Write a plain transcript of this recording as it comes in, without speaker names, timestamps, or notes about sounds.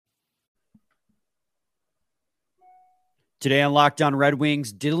Today on Locked On Red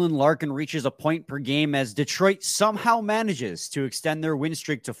Wings, Dylan Larkin reaches a point per game as Detroit somehow manages to extend their win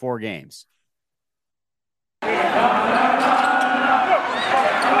streak to 4 games.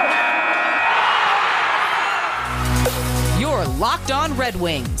 You're Locked On Red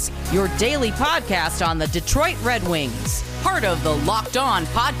Wings, your daily podcast on the Detroit Red Wings, part of the Locked On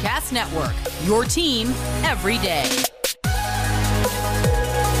Podcast Network, your team every day.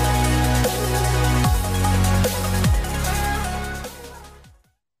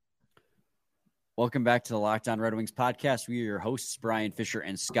 Welcome back to the Locked On Red Wings podcast. We are your hosts, Brian Fisher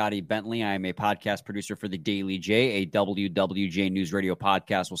and Scotty Bentley. I am a podcast producer for the Daily J, a WWJ News Radio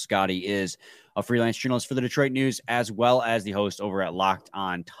podcast. Well, Scotty is a freelance journalist for the Detroit News, as well as the host over at Locked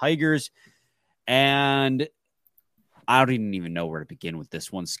On Tigers. And I don't even know where to begin with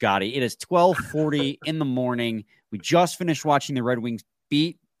this one, Scotty. It is 12:40 in the morning. We just finished watching the Red Wings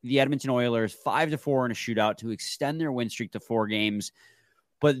beat the Edmonton Oilers 5-4 in a shootout to extend their win streak to 4 games.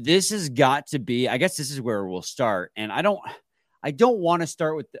 But this has got to be, I guess this is where we'll start. And I don't want to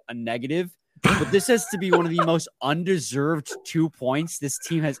start with a negative, but this has to be one of the most undeserved 2 points this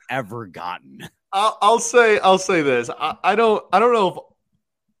team has ever gotten. I'll say this. I don't know if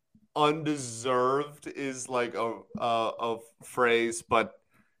undeserved is like a phrase, but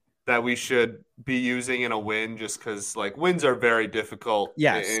that we should be using in a win, just because like wins are very difficult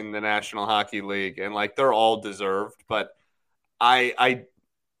in the National Hockey League, and like they're all deserved. But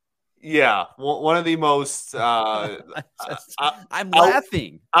yeah, one of the most I'm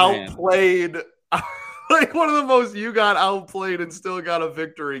laughing. Outplayed, like one of the most you got outplayed and still got a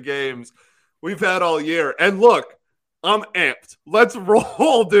victory games we've had all year. And look, I'm amped. Let's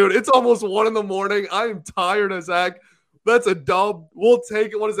roll, dude. It's almost 1 a.m. I am tired as heck. That's a dub. We'll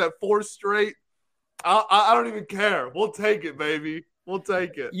take it. What is that, 4 straight? I don't even care. We'll take it, baby. We'll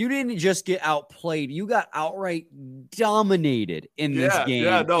take it. You didn't just get outplayed. You got outright dominated in this game.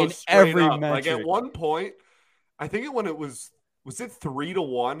 Yeah, no, in every up. metric. Like at one point, I think when it was it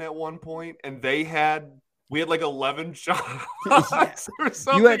 3-1 at one point, and we had like 11 shots or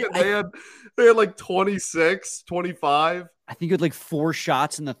something, and they had like 26, 25. I think you had like 4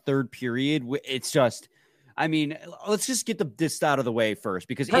 shots in the third period. It's just, I mean, let's just get this out of the way first,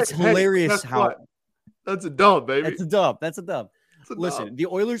 because it's hilarious how that's a dub, baby. That's a dub. Listen, the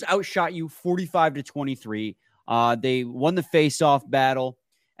Oilers outshot you 45-23. They won the face-off battle,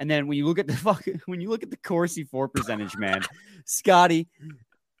 and then when you look at the Corsi for percentage, man, Scotty,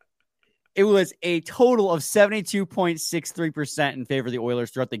 it was a total of 72.63% in favor of the Oilers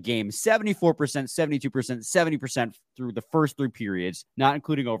throughout the game. 74%, 72%, 70% through the first 3 periods, not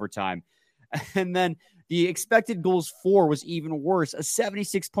including overtime, and then the expected goals for was even worse, a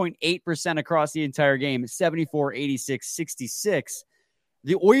 76.8% across the entire game, 74, 86, 66.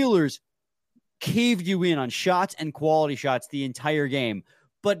 The Oilers caved you in on shots and quality shots the entire game.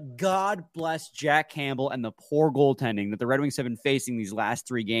 But God bless Jack Campbell and the poor goaltending that the Red Wings have been facing these last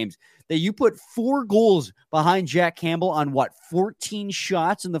 3 games. That you put 4 goals behind Jack Campbell on 14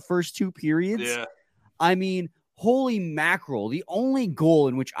 shots in the first 2 periods? Yeah. I mean, holy mackerel. The only goal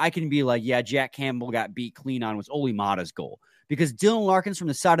in which I can be like, yeah, Jack Campbell got beat clean on was Olli Maatta's goal. Because Dylan Larkin's from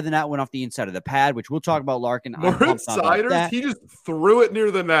the side of the net went off the inside of the pad, which we'll talk about Larkin. Moritz Seider, he just threw it near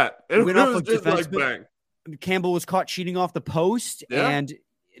the net. It went was off just like bang. Campbell was caught cheating off the post, and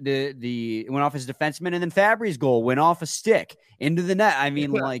the went off his defenseman, and then Fabry's goal went off a stick into the net. I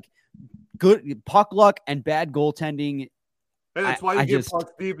mean, like, good puck luck and bad goaltending. Hey, that's why you get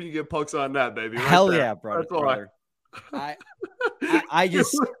pucks deep and you get pucks on net, baby. Right hell there. Yeah, brother. I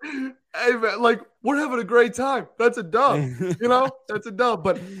just, hey man, like, we're having a great time. That's a dub, that's a dub.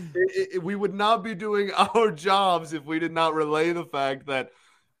 But we would not be doing our jobs if we did not relay the fact that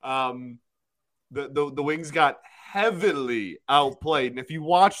the Wings got heavily outplayed. And if you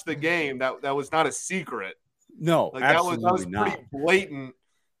watch the game, that was not a secret. No, like absolutely that was not. Pretty blatant.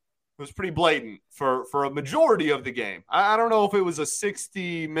 It was pretty blatant for a majority of the game. I don't know if it was a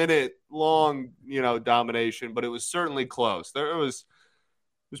 60-minute long, domination, but it was certainly close. It was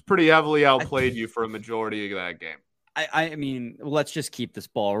pretty heavily outplayed you for a majority of that game. I mean, let's just keep this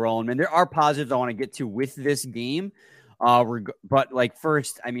ball rolling. And there are positives I want to get to with this game. But like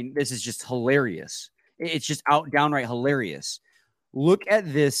first, I mean, this is just hilarious. It's just downright hilarious. Look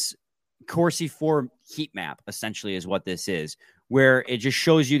at this Corsi for heat map, essentially, is what this is, where it just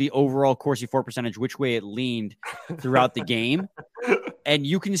shows you the overall Corsi for percentage, which way it leaned throughout the game. And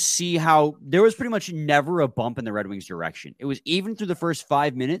you can see how there was pretty much never a bump in the Red Wings direction. It was even through the first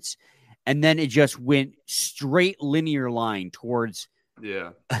 5 minutes, and then it just went straight linear line towards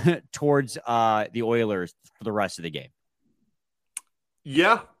the Oilers for the rest of the game.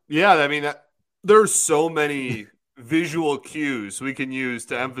 Yeah. I mean, there's so many visual cues we can use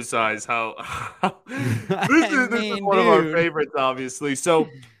to emphasize how this is one of our favorites, obviously. So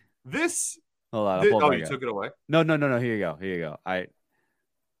this. Hold on. You took it away. No. Here you go.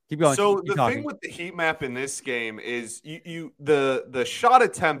 Keep going. So keep the talking. thing with the heat map in this game is the shot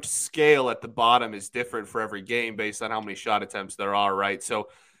attempt scale at the bottom is different for every game based on how many shot attempts there are, right? So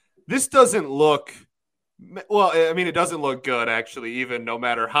this doesn't look well. I mean, it doesn't look good actually, even no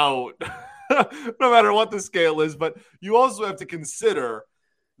matter how, no matter what the scale is. But you also have to consider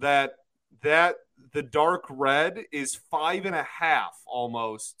that the dark red is 5.5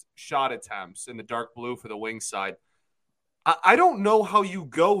 almost shot attempts, in the dark blue for the wing side. I don't know how you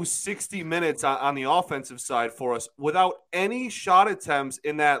go 60 minutes on the offensive side for us without any shot attempts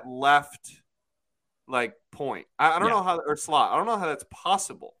in that left point. I don't know how, or slot. I don't know how that's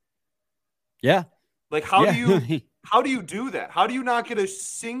possible. Yeah. Like how do you do that? How do you not get a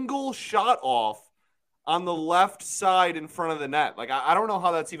single shot off on the left side in front of the net? Like I don't know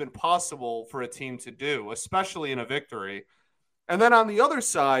how that's even possible for a team to do, especially in a victory. And then on the other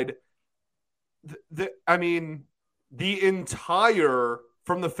side, the entire,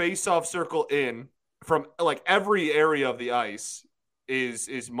 from the face-off circle in, from like every area of the ice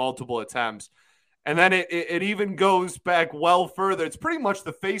is multiple attempts. And then it even goes back well further. It's pretty much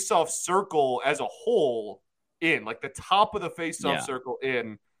the face-off circle as a whole in, like the top of the face-off circle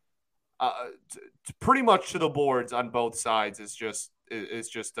in, pretty much to the boards on both sides is just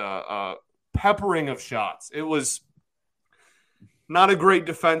a peppering of shots. It was not a great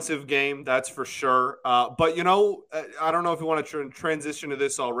defensive game, that's for sure. But, I don't know if you want to transition to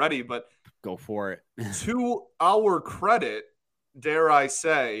this already, but go for it. To our credit, dare I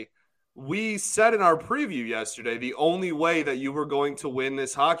say, we said in our preview yesterday, the only way that you were going to win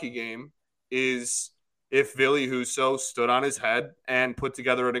this hockey game is if Ville Husso stood on his head and put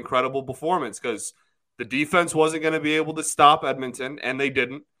together an incredible performance, because the defense wasn't going to be able to stop Edmonton, and they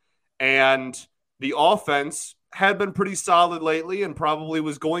didn't. And the offense had been pretty solid lately and probably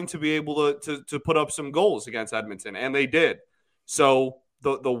was going to be able to put up some goals against Edmonton, and they did. So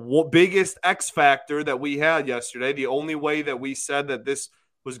the biggest X factor that we had yesterday, the only way that we said that this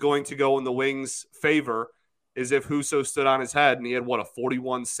was going to go in the Wings' favor, is if Husso stood on his head, and he had, a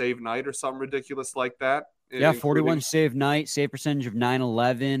 41 save night or something ridiculous like that? Yeah, 41 save night, save percentage of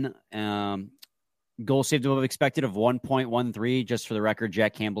 .911. Goal saved above expected of 1.13. Just for the record,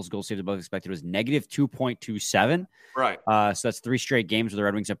 Jack Campbell's goal saved above expected was negative 2.27. Right. So that's 3 straight games where the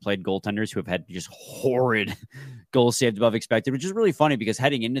Red Wings have played goaltenders who have had just horrid goals saved above expected, which is really funny because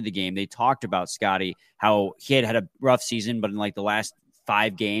heading into the game, they talked about Scotty, how he had a rough season, but in like the last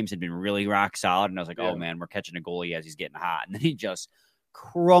 5 games had been really rock solid. And I was like, oh man, we're catching a goalie as he's getting hot. And then he just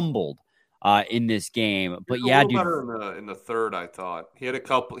crumbled in this game. But yeah, dude, better in the third, I thought. He had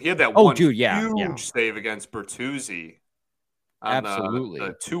that huge save against Bertuzzi. Absolutely.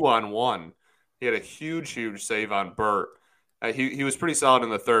 The 2-on-1. He had a huge save on Bert. He was pretty solid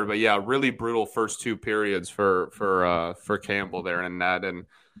in the third, but yeah, really brutal first 2 periods for Campbell there in net. And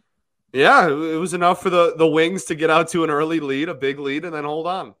yeah, it was enough for the Wings to get out to an early lead, a big lead, and then hold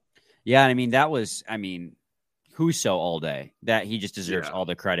on. Yeah, Husso all day. That he just deserves all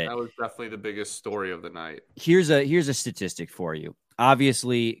the credit. That was definitely the biggest story of the night. Here's a statistic for you.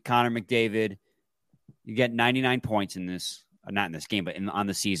 Obviously, Connor McDavid, you get 99 points in this, not in this game, but on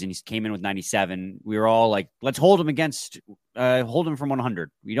the season. He came in with 97. We were all like, let's hold him from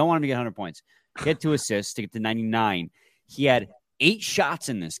 100. We don't want him to get 100 points. Get 2 assists to get to 99. He had 8 shots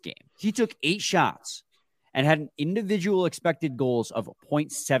in this game. He took 8 shots and had an individual expected goals of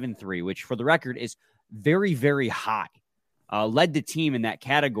 0.73, which for the record is very, very high. Led the team in that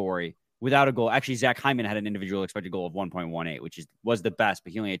category without a goal. Actually, Zach Hyman had an individual expected goal of 1.18, which was the best,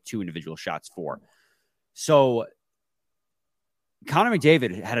 but he only had 2 individual shots for. So Connor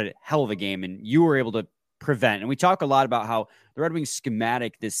McDavid had a hell of a game, and you were able to prevent. And we talk a lot about how the Red Wings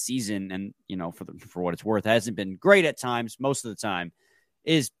schematic this season, and for what it's worth, hasn't been great at times. Most of the time,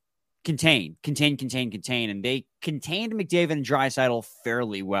 is contain, and they contained McDavid and Draisaitl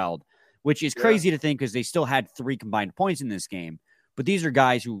fairly well, which is crazy to think because they still had 3 combined points in this game. But these are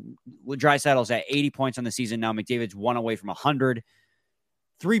guys who, Draisaitl's at 80 points on the season now. McDavid's 1 away from 100.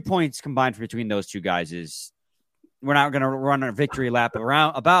 3 points combined between those 2 guys is, we're not going to run a victory lap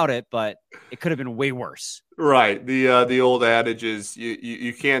around about it, but it could have been way worse. Right. The old adage is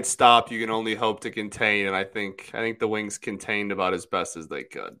you can't stop, you can only hope to contain. And I think the Wings contained about as best as they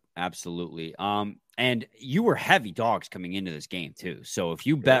could. Absolutely. And you were heavy dogs coming into this game too. So if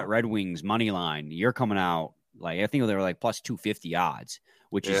you bet Red Wings money line, you're coming out like, I think they were like plus 250 odds,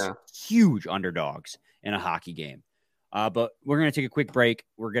 which is huge underdogs in a hockey game. But we're going to take a quick break.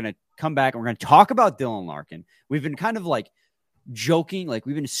 We're going to come back and we're going to talk about Dylan Larkin. We've been kind of like joking, like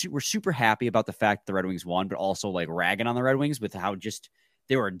we're super happy about the fact the Red Wings won, but also like ragging on the Red Wings with how just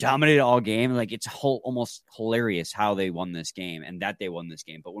they were dominated all game. Like it's almost hilarious how they won this game and that they won this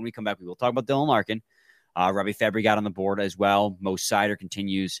game. But when we come back, we will talk about Dylan Larkin. Robbie Fabry got on the board as well. Mo Seider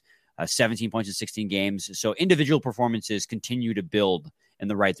continues 17 points in 16 games. So individual performances continue to build in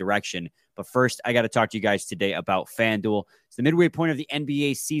the right direction. But first, I got to talk to you guys today about FanDuel. It's the midway point of the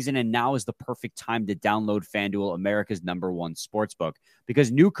NBA season, and now is the perfect time to download FanDuel, America's #1 sportsbook,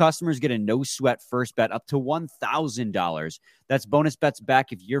 because new customers get a no-sweat first bet up to $1,000. That's bonus bets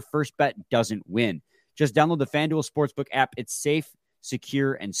back if your first bet doesn't win. Just download the FanDuel Sportsbook app. It's safe,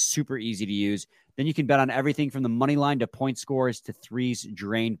 secure, and super easy to use. Then you can bet on everything from the money line to point scores to threes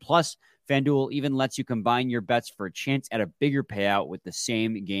drained. Plus, FanDuel even lets you combine your bets for a chance at a bigger payout with the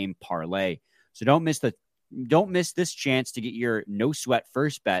same game parlay. So don't miss this chance to get your no sweat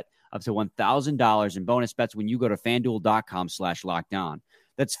first bet up to $1,000 in bonus bets when you go to FanDuel.com/lockedon.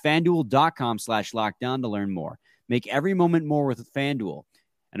 That's FanDuel.com/lockedon to learn more. Make every moment more with FanDuel,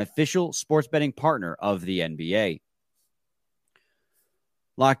 an official sports betting partner of the NBA.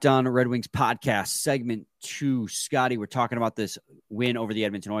 Locked On Red Wings podcast, segment 2. Scotty, we're talking about this win over the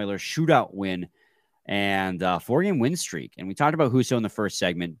Edmonton Oilers, shootout win, and 4-game win streak. And we talked about Husso in the first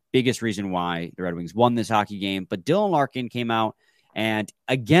segment, biggest reason why the Red Wings won this hockey game. But Dylan Larkin came out and,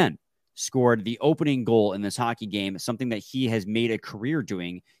 again, scored the opening goal in this hockey game, something that he has made a career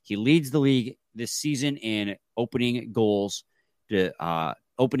doing. He leads the league this season in opening goals of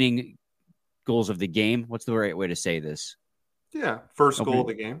the game. What's the right way to say this? Yeah, first goal of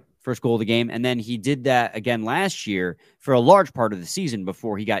the game. First goal of the game. And then he did that again last year for a large part of the season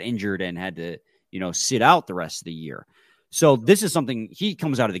before he got injured and had to, sit out the rest of the year. So this is something he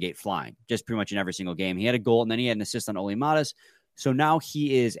comes out of the gate flying, just pretty much in every single game. He had a goal, and then he had an assist on Ole Matas. So now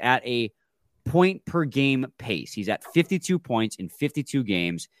he is at a point-per-game pace. He's at 52 points in 52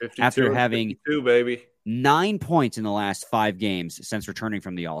 games after having 52, baby. 9 points in the last 5 games since returning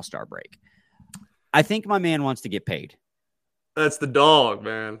from the All-Star break. I think my man wants to get paid. That's the dog,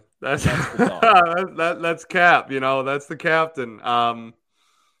 man. That's the dog. That's Cap, that's the captain.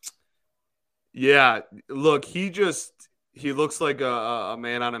 Yeah, look, he looks like a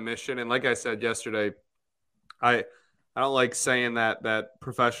man on a mission. And like I said yesterday, I don't like saying that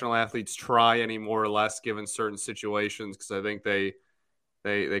professional athletes try any more or less given certain situations, because I think they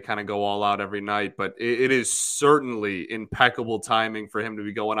kind of go all out every night. But it is certainly impeccable timing for him to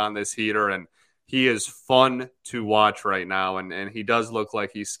be going on this heater, and he is fun to watch right now, and he does look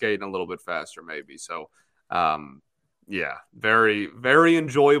like he's skating a little bit faster maybe. So, yeah, very, very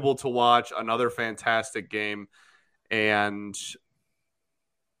enjoyable to watch. Another fantastic game, and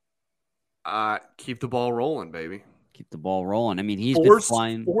keep the ball rolling, baby. Keep the ball rolling. I mean, he's been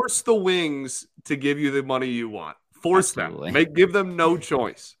flying. Force the Wings to give you the money you want. Force Absolutely. them. Give them no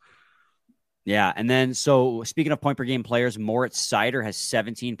choice. Yeah, and then, so speaking of point-per-game players, Moritz Seider has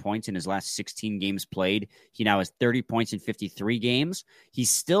 17 points in his last 16 games played. He now has 30 points in 53 games.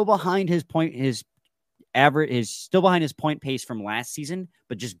 He's still behind his point pace from last season,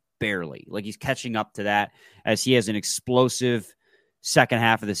 but just barely. Like, he's catching up to that as he has an explosive second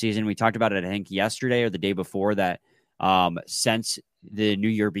half of the season. We talked about it, I think, yesterday or the day before that. Since the new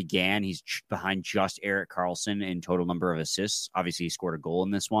year began, he's behind just Erik Karlsson in total number of assists. Obviously, he scored a goal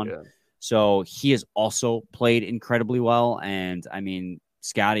in this one. Yeah. So he has also played incredibly well. And, I mean,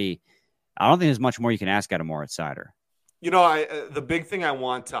 Scotty, I don't think there's much more you can ask out of Moritz Seider. The big thing I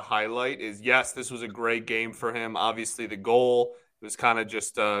want to highlight is, yes, this was a great game for him. Obviously, the goal was kind of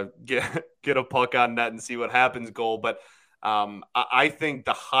just get a puck on net and see what happens goal. But I think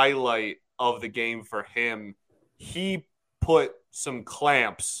the highlight of the game for him, he put some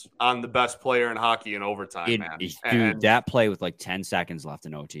clamps on the best player in hockey in overtime, man. Dude, that play with like 10 seconds left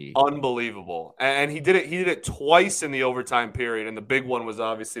in OT. Unbelievable. And he did it twice in the overtime period, and the big one was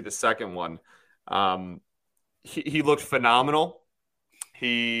obviously the second one. He looked phenomenal.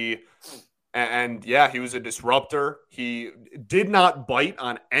 He was a disruptor. He did not bite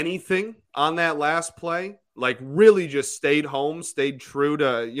on anything on that last play. Like, really just stayed home, stayed true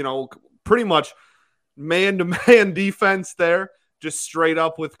to, pretty much man-to-man defense there, just straight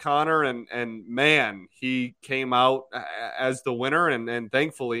up with Connor, and man, he came out as the winner, and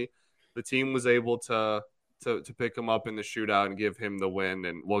thankfully the team was able to pick him up in the shootout and give him the win,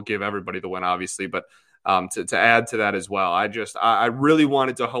 and we'll give everybody the win, obviously, but to add to that as well, I really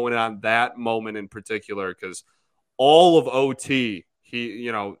wanted to hone in on that moment in particular, because all of OT,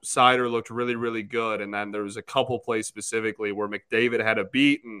 Seider looked really, really good, and then there was a couple plays specifically where McDavid had a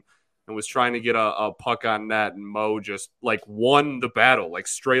beat, and and was trying to get a puck on net, and Mo just like won the battle, like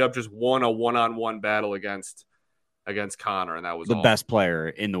straight up just won a one-on-one battle against Connor, and that was the awesome. best player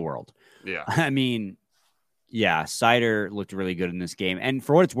in the world. Yeah. I mean, yeah, Seider looked really good in this game. And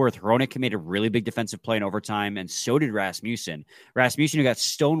for what it's worth, Hronek made a really big defensive play in overtime, and so did Rasmussen. Rasmussen, who got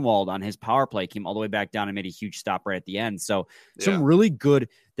stonewalled on his power play, came all the way back down and made a huge stop right at the end. So some really good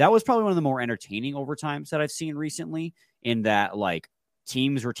 – that was probably one of the more entertaining overtimes that I've seen recently, in that, like,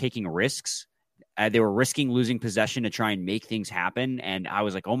 teams were taking risks. They were risking losing possession to try and make things happen. And I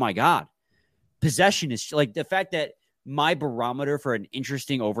was like, oh, my God. Possession is – like, the fact that my barometer for an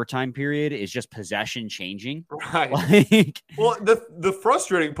interesting overtime period is just possession changing. Right. Like, well, the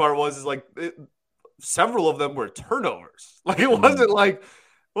frustrating part was several of them were turnovers. Like it wasn't like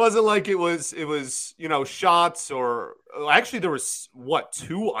it was shots, or actually there was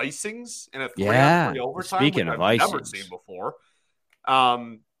 2 icings in a 3-on-3 overtime. Speaking of icings, never seen before.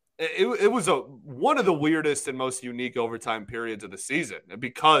 It was one of the weirdest and most unique overtime periods of the season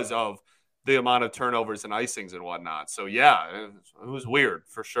because of the amount of turnovers and icings and whatnot. So, yeah, it was weird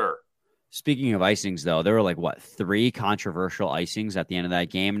for sure. Speaking of icings, though, there were 3 controversial icings at the end of that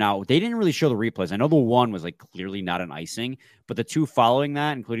game. Now, they didn't really show the replays. I know the one was clearly not an icing, but the 2 following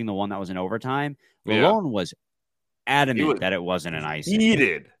that, including the one that was in overtime, Lalonde was adamant that it wasn't an icing.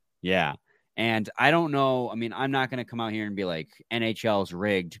 Heated. Yeah. And I don't know. I mean, I'm not going to come out here and be like, NHL's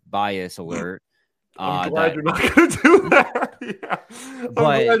rigged, bias alert. I'm glad you're not going to do that. Yeah. I'm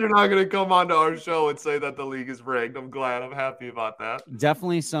glad you're not going to come onto our show and say that the league is rigged. I'm glad. I'm happy about that.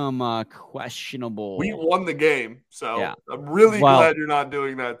 Definitely some questionable. We won the game, so yeah. I'm really glad you're not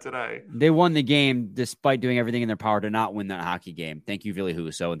doing that today. They won the game despite doing everything in their power to not win that hockey game. Thank you, Ville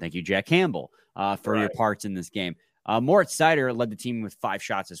Husso, and thank you, Jack Campbell, for your parts in this game. Moritz Seider led the team with 5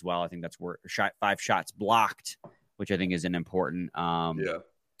 shots as well. I think that's 5 shots blocked, which I think is an important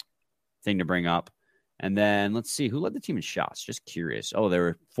thing to bring up. And then let's see who led the team in shots. Just curious. Oh, there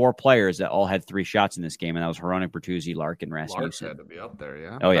were 4 players that all had 3 shots in this game, and that was Hronek, Bertuzzi, Larkin, Rasmussen. Larkin had to be up there,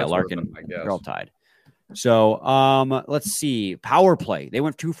 yeah. Oh yeah, Larkin. They're all tied. So let's see. Power play. They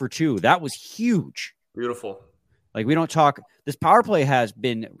went 2 for 2. That was huge. Beautiful. Like, we don't talk. This power play has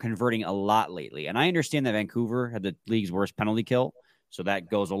been converting a lot lately, and I understand that Vancouver had the league's worst penalty kill, so that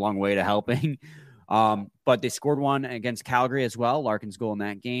goes a long way to helping. But they scored one against Calgary as well, Larkin's goal in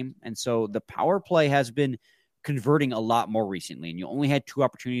that game. And so the power play has been converting a lot more recently. And you only had 2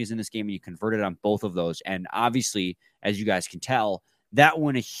 opportunities in this game, and you converted on both of those. And obviously, as you guys can tell, that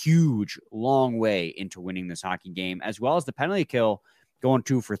went a huge, long way into winning this hockey game, as well as the penalty kill going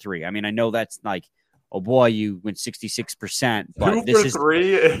 2 for 3. I mean, I know that's like, oh boy, you went 66%. But 2 for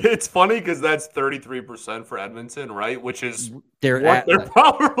 3. It's funny because that's 33% for Edmonton, right? Which is their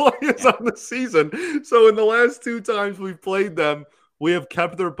power play is on the season. So in the last 2 times we've played them, we have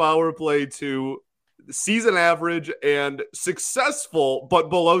kept their power play to season average and successful, but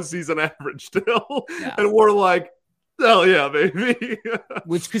below season average still. Yeah. And we're like, hell yeah, baby.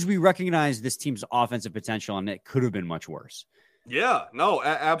 Which, because we recognize this team's offensive potential, and it could have been much worse. Yeah, no,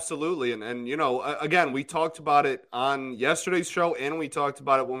 absolutely. And again, we talked about it on yesterday's show, and we talked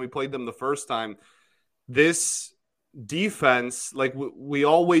about it when we played them the first time. This defense, like we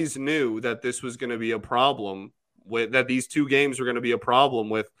always knew that this was going to be a problem, that these 2 games were going to be a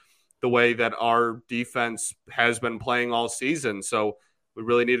problem with the way that our defense has been playing all season. So we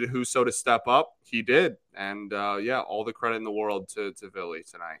really needed Husso to step up. He did. And all the credit in the world to Ville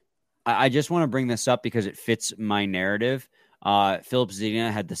tonight. I just want to bring this up because it fits my narrative. Filip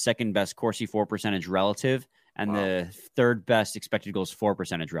Zadina had the 2nd best Corsi for percentage relative and the 3rd best expected goals for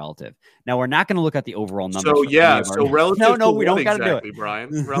percentage relative. Now, we're not going to look at the overall numbers. So relative no, we don't got to do it.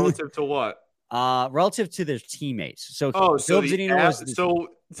 Brian. Relative to what? Relative to their teammates. So Filip Zadina so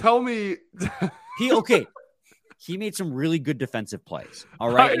tell me. He made some really good defensive plays.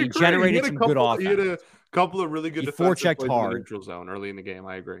 All right. And he generated some good offense. He had a couple of really good defensive plays hard. In the neutral zone early in the game.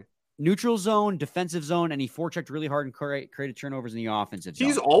 I agree. Neutral zone, defensive zone, and he forechecked really hard and created turnovers in the offensive zone.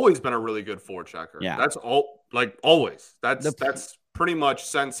 He's always been a really good forechecker. Yeah. That's always. That's pretty much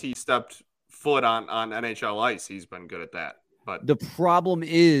since he stepped foot on NHL ice, he's been good at that. But the problem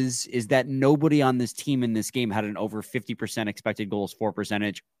is that nobody on this team in this game had an over 50% expected goals for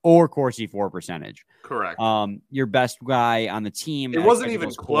percentage or Corsi for percentage. Correct. Your best guy on the team. It wasn't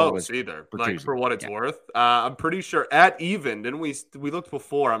even close either. Like, for what it's worth, I'm pretty sure at even. Didn't we looked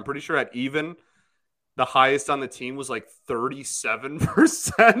before? I'm pretty sure at even, the highest on the team was like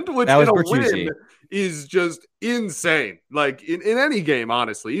 37%, which in a win is just insane. Like in any game,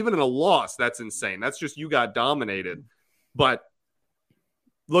 honestly, even in a loss, that's insane. That's just you got dominated. But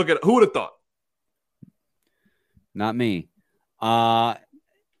look at who would have thought? Not me.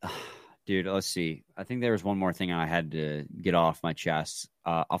 Dude, let's see. I think there was one more thing I had to get off my chest,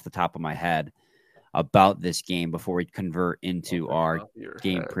 off the top of my head, about this game before we convert into our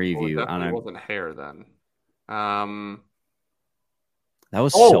game preview. Well, it definitely wasn't hair then. That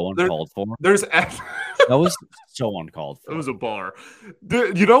was so uncalled for. That was so uncalled for. It was a bar.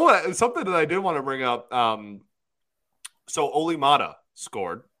 Dude, you know what? Something that I did want to bring up. So Oli Mata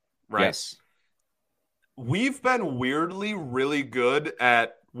scored, right? Yes. We've been weirdly really good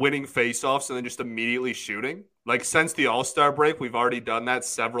at winning faceoffs and then just immediately shooting. Like since the All-Star break, we've already done that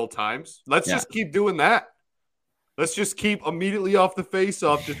several times. Let's just keep doing that. Let's just keep immediately off the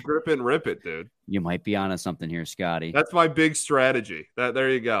faceoff, just grip it and rip it, dude. You might be onto something here, Scotty. That's my big strategy. There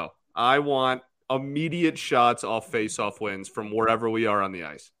you go. I want immediate shots off faceoff wins from wherever we are on the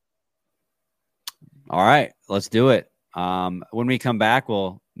ice. All right, let's do it. When we come back,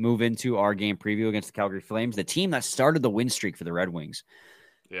 we'll move into our game preview against the Calgary Flames, the team that started the win streak for the Red Wings.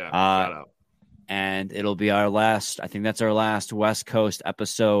 Yeah, shout out. And it'll be our last, I think that's our last West Coast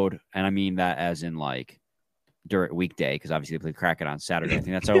episode. And I mean that as in like during weekday, because obviously they play Kraken on Saturday. I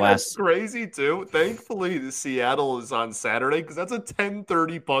think that's our last. That's crazy too. Thankfully, the Seattle is on Saturday because that's a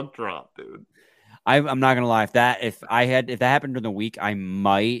 10:30 puck drop, dude. I'm not gonna lie. If that happened during the week, I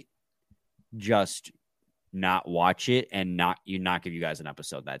might just not watch it and not give you guys an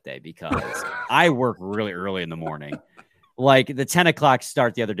episode that day because I work really early in the morning. Like the 10 o'clock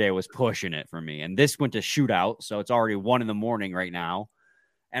start the other day was pushing it for me, and this went to shootout, so it's already 1 a.m. right now,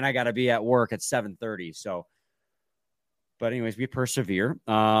 and I got to be at work at 7:30. So, but anyways, we persevere.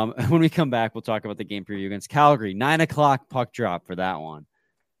 When we come back, we'll talk about the game preview against Calgary. 9 o'clock puck drop for that one.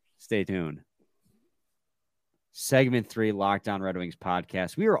 Stay tuned. Segment 3, Locked On Red Wings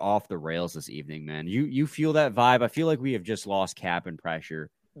podcast. We are off the rails this evening, man. You feel that vibe? I feel like we have just lost cap and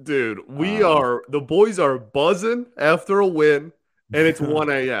pressure. Dude, the boys are buzzing after a win, and it's 1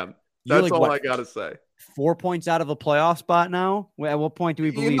 a.m. That's like, all I got to say. 4 points out of a playoff spot now? At what point do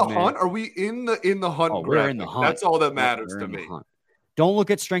we believe, in the hunt? Are we in the hunt? Oh, we're in the hunt. That's all that matters to me. Don't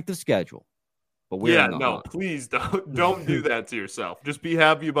look at strength of schedule. But we're in the hunt. Please don't do that to yourself. Just be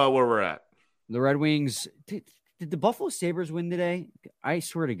happy about where we're at. The Red Wings... Did the Buffalo Sabres win today? I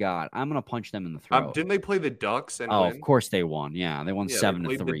swear to God, I'm going to punch them in the throat. Didn't they play the Ducks? And win? Of course they won. Yeah, they won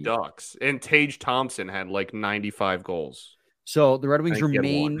 7-3. The Ducks. And Tage Thompson had like 95 goals. So the Red Wings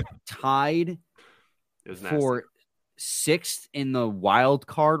remain tied for 6th in the wild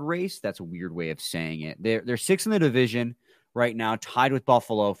card race. That's a weird way of saying it. They're 6th in the division right now, tied with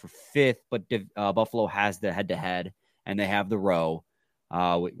Buffalo for 5th, but Buffalo has the head-to-head, and they have the row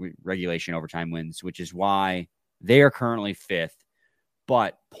with regulation overtime wins, which is why they are currently 5th,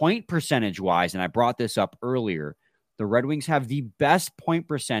 but point percentage wise, and I brought this up earlier, the Red Wings have the best point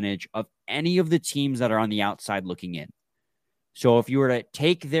percentage of any of the teams that are on the outside looking in. So if you were to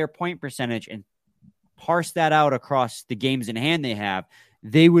take their point percentage and parse that out across the games in hand they have,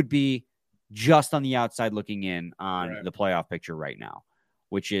 they would be just on the outside looking in on the playoff picture right now,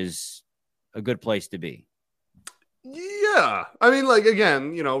 which is a good place to be. Yeah. I mean, like,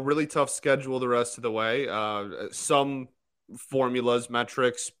 again, really tough schedule the rest of the way. Some formulas,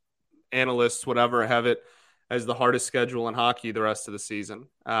 metrics, analysts, whatever, have it as the hardest schedule in hockey the rest of the season.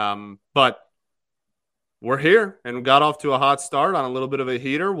 But we're here and got off to a hot start on a little bit of a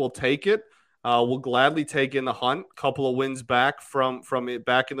heater. We'll take it. We'll gladly take in the hunt. Couple of wins back from it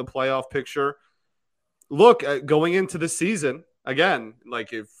back in the playoff picture. Look, going into the season, again,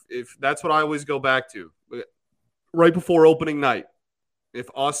 like if that's what I always go back to. Right before opening night, if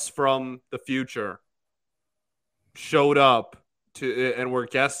us from the future showed up and were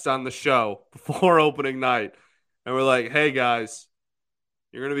guests on the show before opening night, and we're like, hey, guys,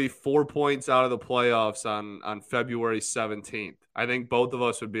 you're going to be 4 points out of the playoffs on February 17th. I think both of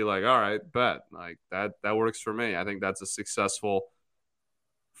us would be like, all right, bet. Like that works for me. I think that's a successful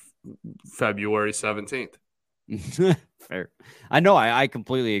February 17th. Fair. I know. I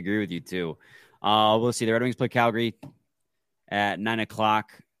completely agree with you, too. We'll see. The Red Wings play Calgary at 9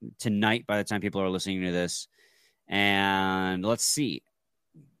 o'clock tonight by the time people are listening to this. And let's see.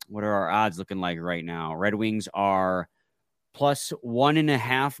 What are our odds looking like right now? Red Wings are plus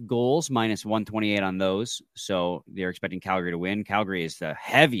 1.5 goals, minus 128 on those. So they're expecting Calgary to win. Calgary is the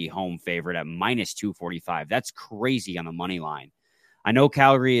heavy home favorite at minus 245. That's crazy on the money line. I know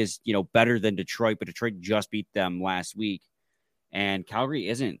Calgary is, better than Detroit, but Detroit just beat them last week. And Calgary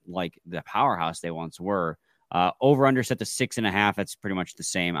isn't like the powerhouse they once were. Over under set to 6.5. That's pretty much the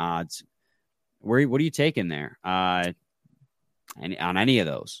same odds. What are you taking there? On any of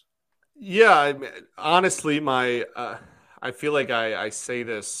those? Yeah, honestly, I feel like I say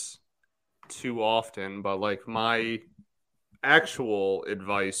this too often, but like my actual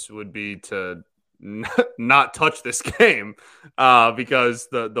advice would be to not touch this game because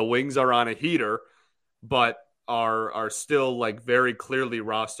the Wings are on a heater, but are still like very clearly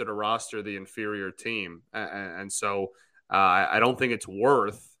roster to roster the inferior team, and so I don't think it's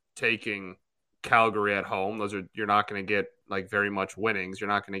worth taking Calgary at home. You're not going to get like very much winnings. You're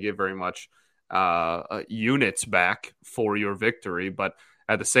not going to get very much units back for your victory, but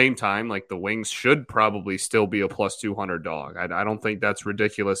at the same time, like the Wings should probably still be a plus 200 dog. I don't think that's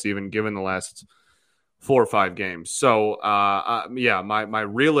ridiculous, even given the last 4 or 5 games. So, yeah, my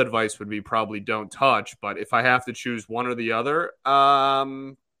real advice would be probably don't touch. But if I have to choose one or the other,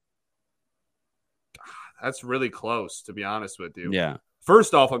 that's really close, to be honest with you. Yeah.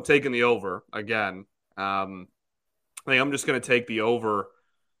 First off, I'm taking the over again. I think I'm just going to take the over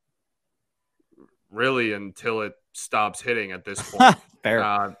really until it stops hitting at this point.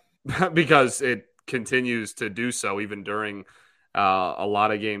 Fair. Because it continues to do so even during a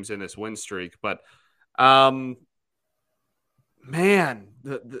lot of games in this win streak. But man,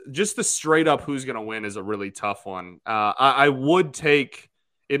 just the straight up who's going to win is a really tough one. I would take.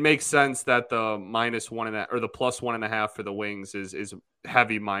 It makes sense that the -1.5 or the +1.5 for the Wings is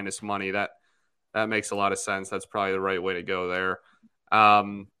heavy minus money. That makes a lot of sense. That's probably the right way to go there.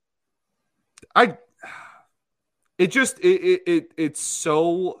 It's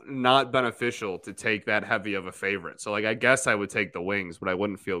so not beneficial to take that heavy of a favorite. So like, I guess I would take the Wings, but I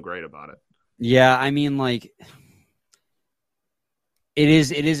wouldn't feel great about it. Yeah, I mean, like, it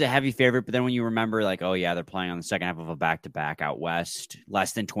is a heavy favorite, but then when you remember, like, oh yeah, they're playing on the second half of a back-to-back out west,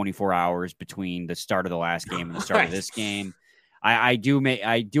 less than 24 hours between the start of the last game and the start of this game. I do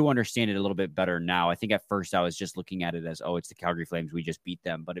understand it a little bit better now. I think at first I was just looking at it as, oh, it's the Calgary Flames, we just beat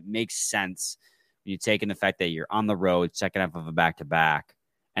them, but it makes sense when you take in the fact that you're on the road, second half of a back-to-back,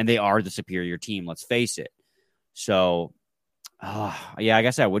 and they are the superior team. Let's face it. So, yeah, I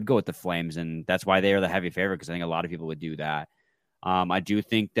guess I would go with the Flames, and that's why they are the heavy favorite, because I think a lot of people would do that. I do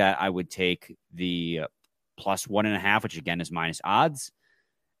think that I would take the +1.5, which again is minus odds.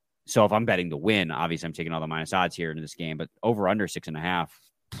 So if I'm betting the win, obviously I'm taking all the minus odds here in this game, but over under 6.5.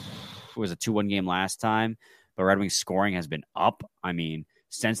 It was a 2-1 game last time, but Red Wings scoring has been up. I mean,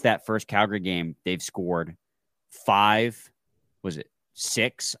 since that first Calgary game, they've scored 5, was it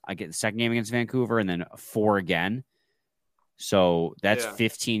 6? I get the second game against Vancouver and then 4 again. So that's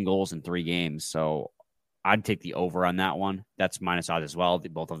 15 goals in 3 games. So I'd take the over on that one. That's minus odds as well.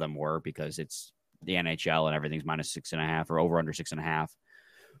 Both of them were, because it's the NHL and everything's minus 6.5 or over under 6.5.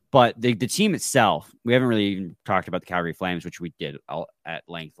 But the team itself, we haven't really even talked about the Calgary Flames, which we did at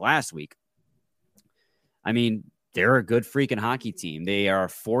length last week. I mean, they're a good freaking hockey team. They are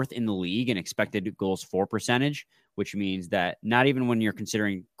 4th in the league in expected goals for percentage, which means that not even when you're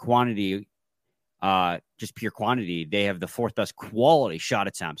considering quantity, just pure quantity, they have the 4th best quality shot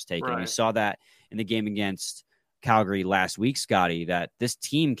attempts taken. Right. We saw that in the game against Calgary last week, Scotty, that this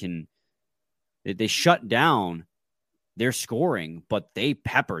team they shut down their scoring, but they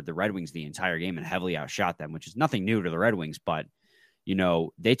peppered the Red Wings the entire game and heavily outshot them, which is nothing new to the Red Wings, but you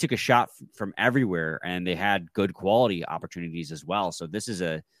know, they took a shot from everywhere and they had good quality opportunities as well. So this is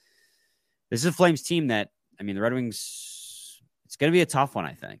a Flames team that, I mean, the Red Wings, it's going to be a tough one,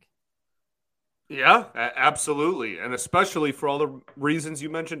 I think. Yeah, absolutely. And especially for all the reasons you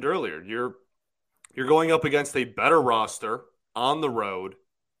mentioned earlier, you're going up against a better roster on the road,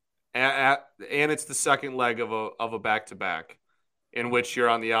 and it's the second leg of a back-to-back in which you're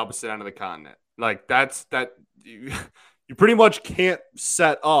on the opposite end of the continent. Like you pretty much can't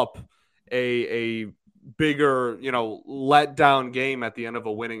set up a bigger, let down game at the end of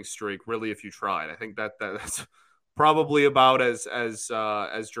a winning streak, really, if you tried. I think that's probably about as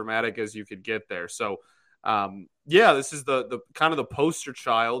dramatic as you could get there. So, this is the kind of the poster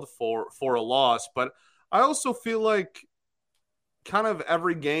child for a loss. But I also feel like kind of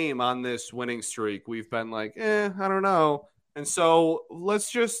every game on this winning streak, we've been like, I don't know. And so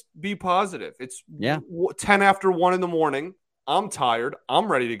let's just be positive. It's 10 after 1 in the morning. I'm tired. I'm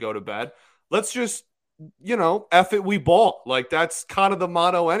ready to go to bed. Let's just, F it, we ball. Like, that's kind of the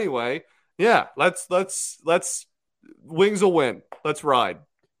motto anyway. Yeah, let's Wings will win. Let's ride.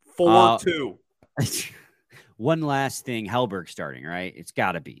 4-2. One last thing. Hellberg starting, right? It's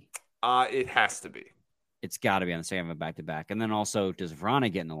got to be. It has to be. It's got to be on the second of a back-to-back. And then also, does Vrana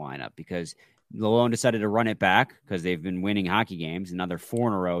get in the lineup? Because Lalonde decided to run it back because they've been winning hockey games. Another 4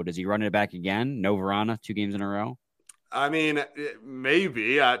 in a row. Does he run it back again? No Vrana, 2 games in a row? I mean,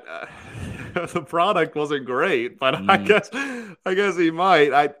 maybe. The product wasn't great, but I guess he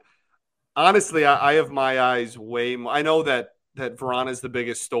might. Honestly, I have my eyes way more. I know that that Verona is the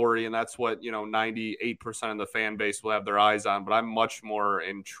biggest story, and that's what 98% of the fan base will have their eyes on. But I'm much more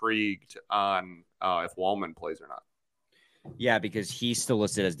intrigued on if Wallman plays or not. Yeah, because he's still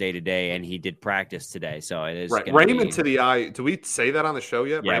listed as day-to-day, and he did practice today, so it is right. Raymond to the eye. Do we say that on the show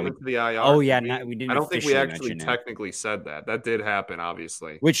yet? Yeah, Raymond to the IR. Oh yeah, we didn't. I don't think we actually mention technically said that. That did happen,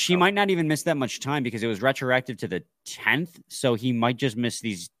 obviously. Which he might not even miss that much time because it was retroactive to the 10th, so he might just miss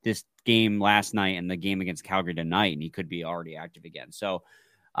this game last night and the game against Calgary tonight, and he could be already active again. So,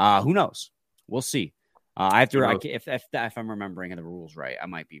 who knows? We'll see. I have to if I'm remembering the rules right, I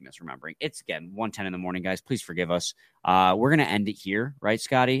might be misremembering. It's again 1:10 in the morning, guys. Please forgive us. We're gonna end it here, right,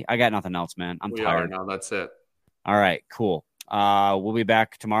 Scotty? I got nothing else, man. I'm tired. No, that's it. All right, cool. We'll be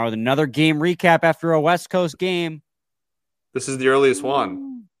back tomorrow with another game recap after a West Coast game. This is the earliest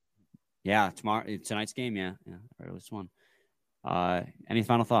one. Yeah, tonight's game. Yeah, earliest one. Any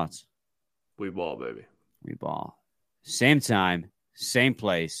final thoughts? We ball, baby. We ball. Same time, same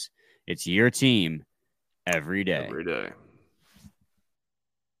place. It's your team. Every day. Every day.